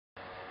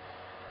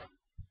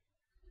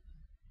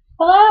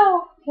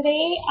Hello!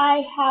 Today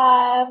I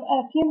have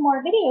a few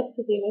more videos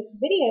to do. It's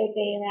video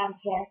day around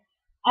here.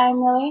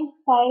 I'm really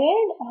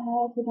excited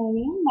to join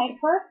you. My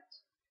first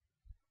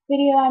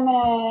video I'm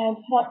going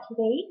to put up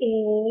today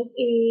is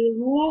a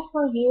Luna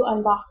for You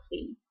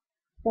unboxing.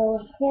 So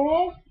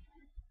here's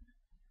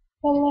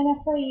the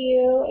Luna for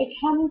You. It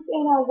comes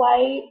in a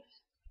white,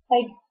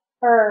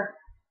 or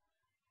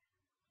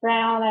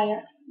brown, I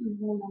don't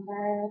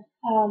remember,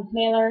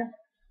 mailer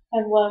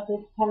envelope.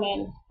 It's come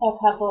in a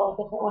couple of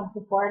different ones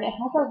before, and it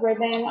has a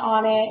ribbon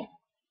on it.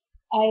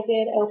 I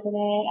did open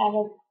it. I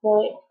was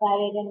really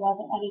excited and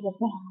wasn't ready to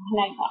film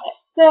when I got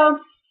it. So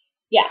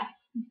yeah,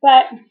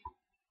 but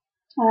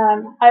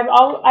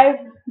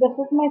this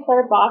is my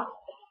third box.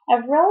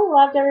 I've really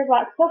loved every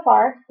box so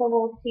far, so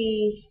we'll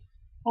see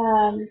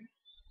how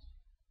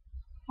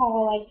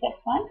I like this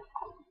one.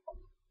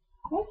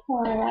 Okay,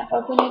 so I'm gonna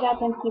open it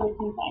up and see what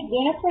we can find.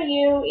 Luna for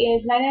You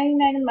is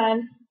 $9.99 a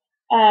month.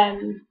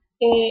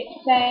 It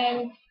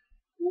sends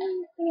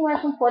anywhere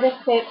from 4 to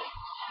 6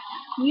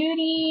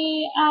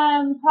 beauty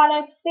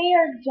products. They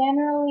are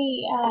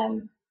generally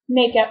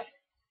makeup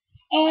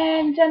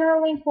and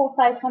generally full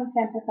size, some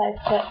sample size,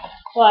 but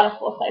a lot of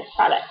full size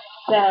products.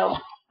 So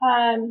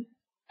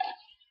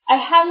I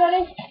have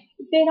noticed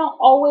they don't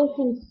always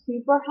send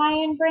super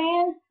high end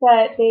brands,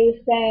 but they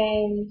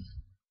send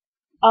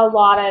a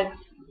lot of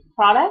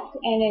product,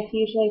 and it's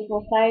usually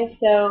full size.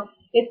 So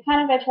it's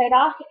kind of a trade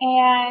off.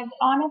 And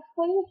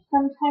honestly,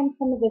 sometimes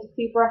some of the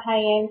super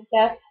high end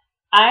stuff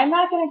I'm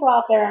not going to go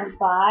out there and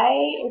buy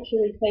to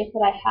replace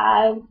what I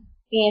have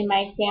in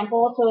my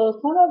sample. So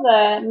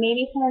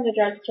maybe some of the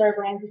drugstore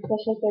brands,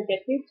 especially if they're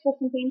good foods for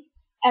something,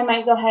 I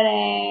might go ahead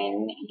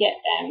and get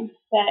them.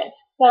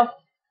 So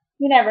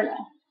you never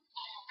know.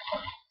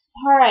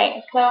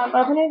 Alright, so I'm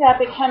opening it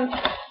up. It comes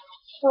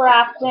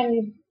wrapped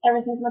in,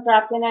 everything's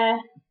wrapped in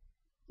a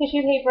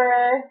tissue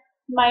paper.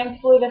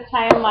 Mine's blue this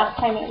time. Last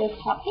time it was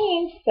hot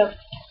pink, so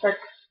or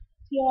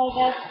teal, I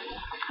guess.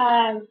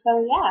 So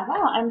yeah,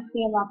 wow, I'm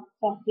seeing lots of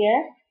stuff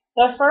here.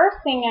 The first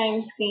thing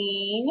I'm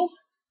seeing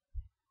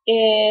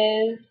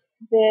is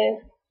this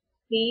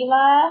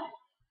Stila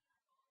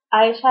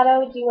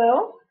eyeshadow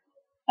duo.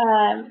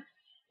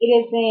 It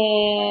is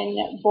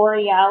in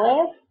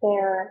Borealis.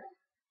 They're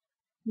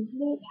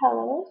blue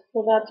colors,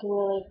 so that's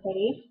really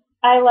pretty.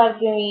 I love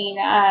doing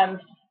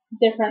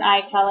different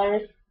eye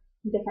colors,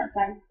 different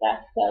fun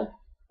stuff. So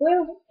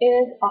blue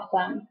is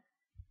awesome.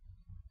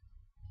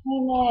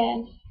 And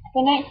then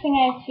the next thing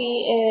I see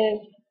is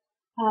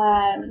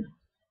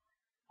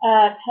a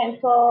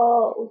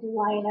pencil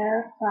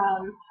liner from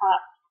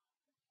Pop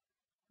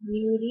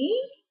Beauty.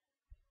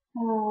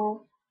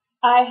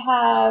 I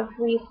have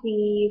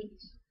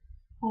received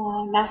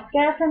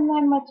mascara from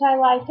them, which I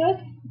liked. It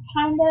was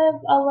kind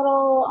of a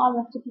little on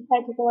the sticky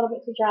side, took a little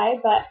bit to dry,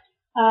 but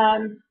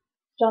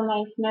still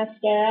nice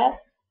mascara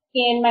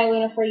in my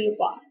Luna for You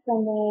box.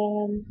 And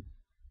then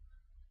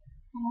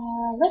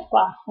lip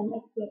gloss from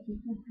this.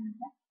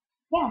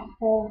 Yeah,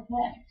 so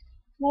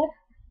let's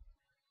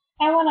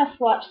I want to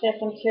swatch this.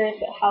 I'm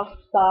curious at how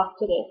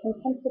soft it is.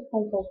 Sometimes the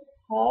pencil's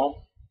tough.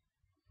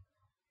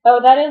 Oh,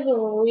 that is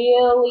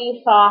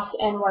really soft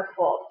and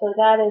workable. So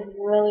that is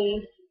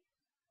really,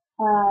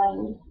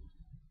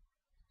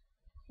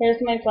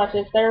 here's my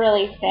swatches. They're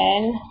really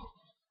thin,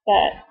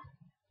 but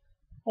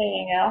there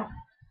you go.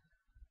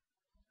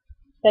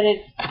 But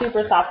it's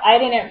super soft. I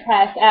didn't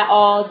press at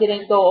all,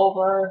 didn't go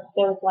over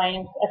those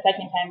lines a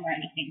second time or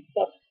anything.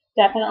 So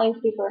definitely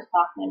super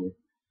soft and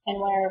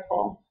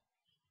wearable.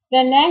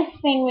 The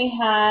next thing we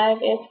have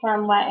is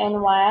from Wet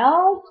n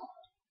Wild.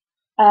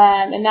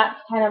 And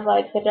that's kind of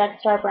like the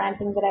drugstore brand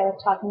thing that I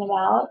was talking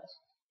about.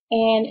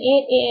 And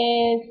it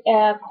is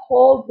a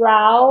kohl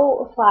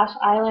brow /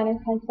 eyeliner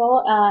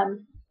pencil.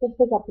 This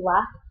is a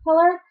black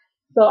color,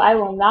 so I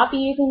will not be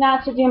using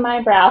that to do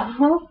my brows.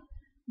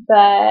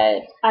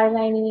 But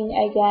eyelining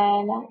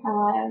again,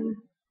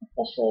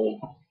 especially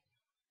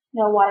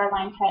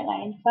waterline, tight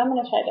line. So I'm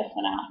going to try this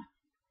one out.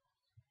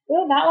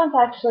 Ooh, that one's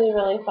actually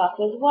really soft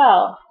as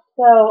well.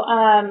 So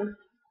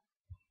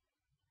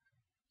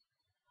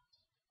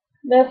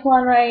this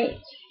one right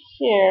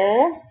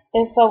here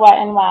is the Wet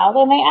n Wild,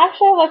 and they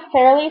actually look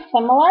fairly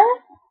similar.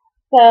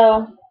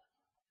 So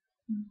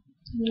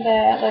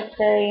that looks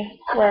very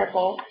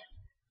wearable,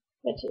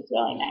 which is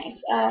really nice.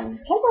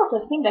 Pencils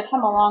have seemed to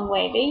come a long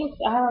way.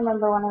 I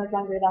remember when I was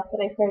younger, that's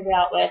what I started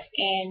out with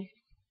in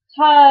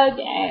Tug,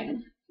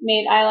 and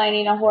made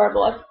eyelining a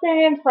horrible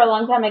experience. For a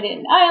long time I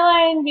didn't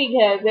eyeline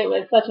because it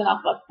was such an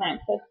awful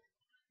experience. So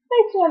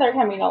nice to know they're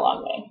coming a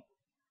long way.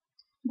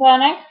 The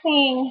next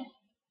thing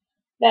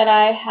that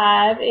I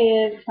have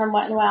is from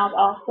Wet n Wild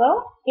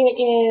also. It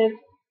is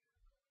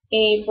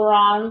a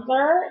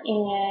bronzer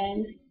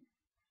in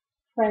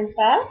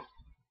Princess.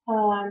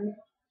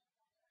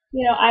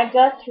 I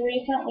just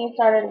recently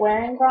started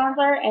wearing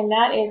bronzer, and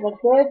that is a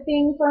good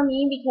thing for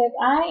me because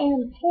I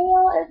am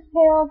pale as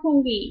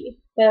can be.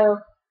 So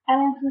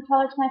adding some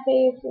color to my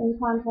face and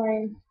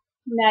contouring,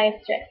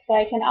 nice trick. So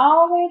I can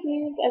always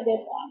use a good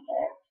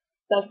bronzer.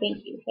 So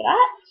thank you for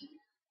that.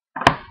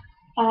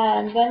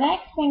 The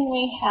next thing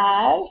we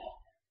have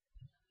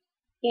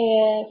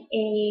is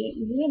a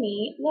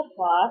mini lip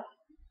gloss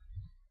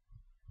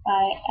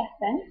by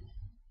Essence.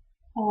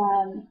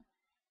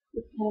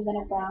 It's kind of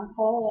in a brown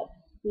color. Let's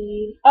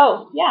see.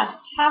 Oh, yeah,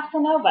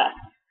 Casanova.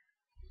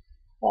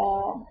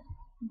 So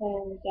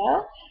there we go.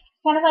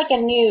 It's kind of like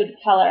a nude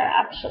color,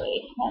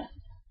 actually. Let's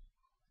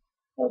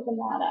open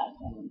that up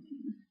and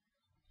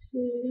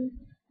see.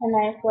 A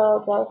nice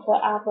little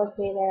doe-foot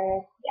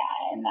applicator. Yeah,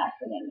 and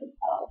that's an nude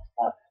color.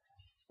 So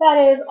that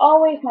is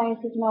always nice.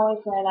 You can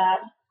always wear that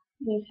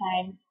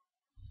anytime,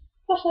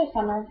 especially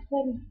summer.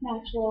 Good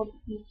natural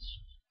beach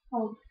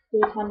or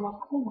daytime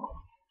look.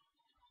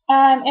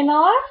 And the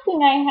last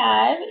thing I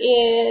have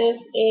is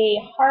a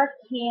Hard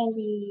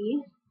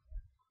Candy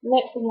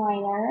lip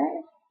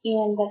liner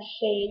in the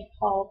shade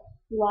called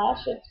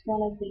Blush. It's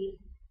one of these.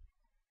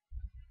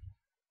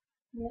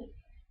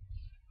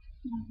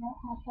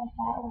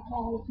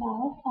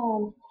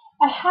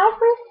 I have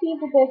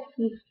received this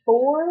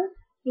before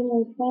in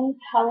the same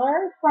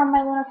color from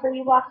my Luna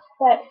Fruity box,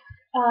 but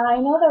I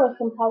know there was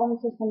some problems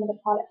with some of the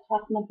products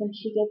last month, and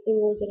they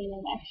were getting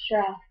an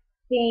extra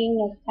thing.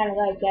 It's kind of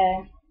like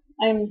a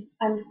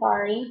I'm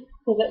sorry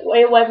because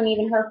it wasn't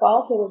even her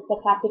fault. It was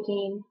the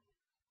packaging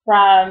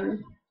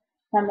from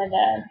some of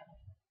the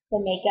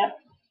makeup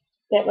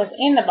that was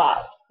in the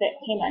box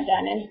that came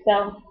undone, and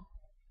so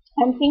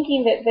I'm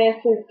thinking that this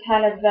is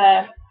kind of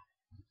the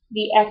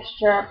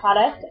extra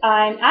product.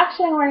 I'm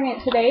actually wearing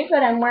it today,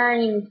 but I'm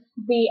wearing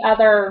the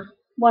other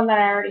one that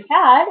I already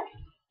had,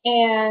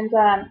 and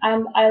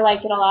I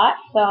like it a lot,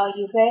 so I'll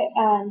use it.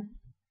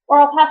 Or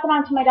I'll pass it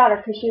on to my daughter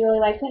because she really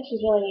likes it.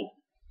 She's really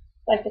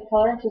likes the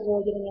color, and she's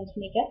really getting into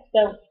makeup.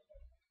 So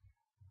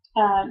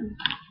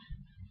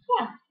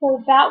yeah,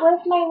 so that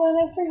was my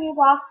Luna for You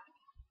box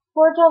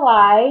for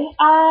July.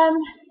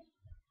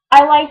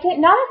 I liked it,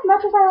 not as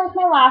much as I liked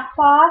my last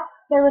box.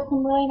 There was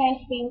some really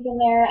nice things in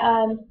there.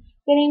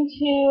 Getting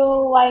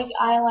to like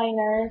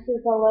eyeliners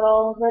is a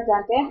little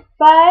redundant,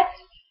 but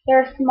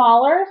they're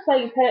smaller, so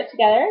you put it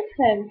together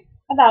and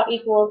about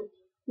equals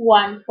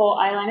one full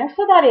eyeliner.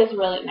 So that is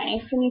really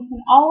nice. And you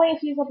can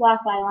always use a black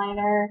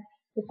eyeliner.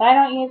 If I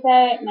don't use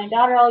it, my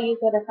daughter will use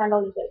it, a friend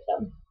will use it.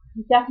 So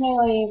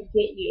definitely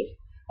get used.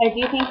 I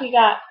do think we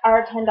got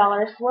our $10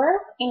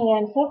 worth,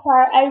 and so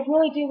far I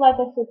really do love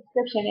this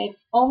subscription. It's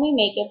only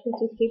makeup,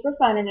 which is super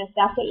fun, and if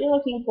that's what you're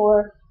looking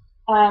for,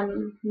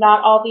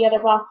 not all the other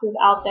boxes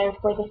out there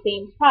for the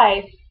same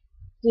price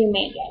do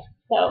makeup.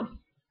 So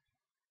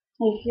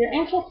if you're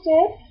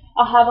interested,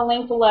 I'll have a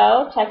link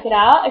below. Check it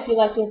out. If you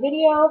like the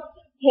video,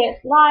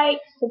 hit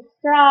like,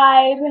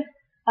 subscribe.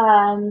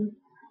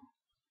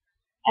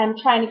 I'm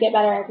trying to get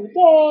better every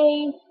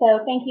day.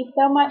 So thank you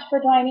so much for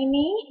joining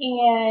me,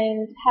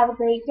 and have a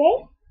great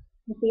day.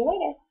 I'll see you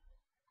later.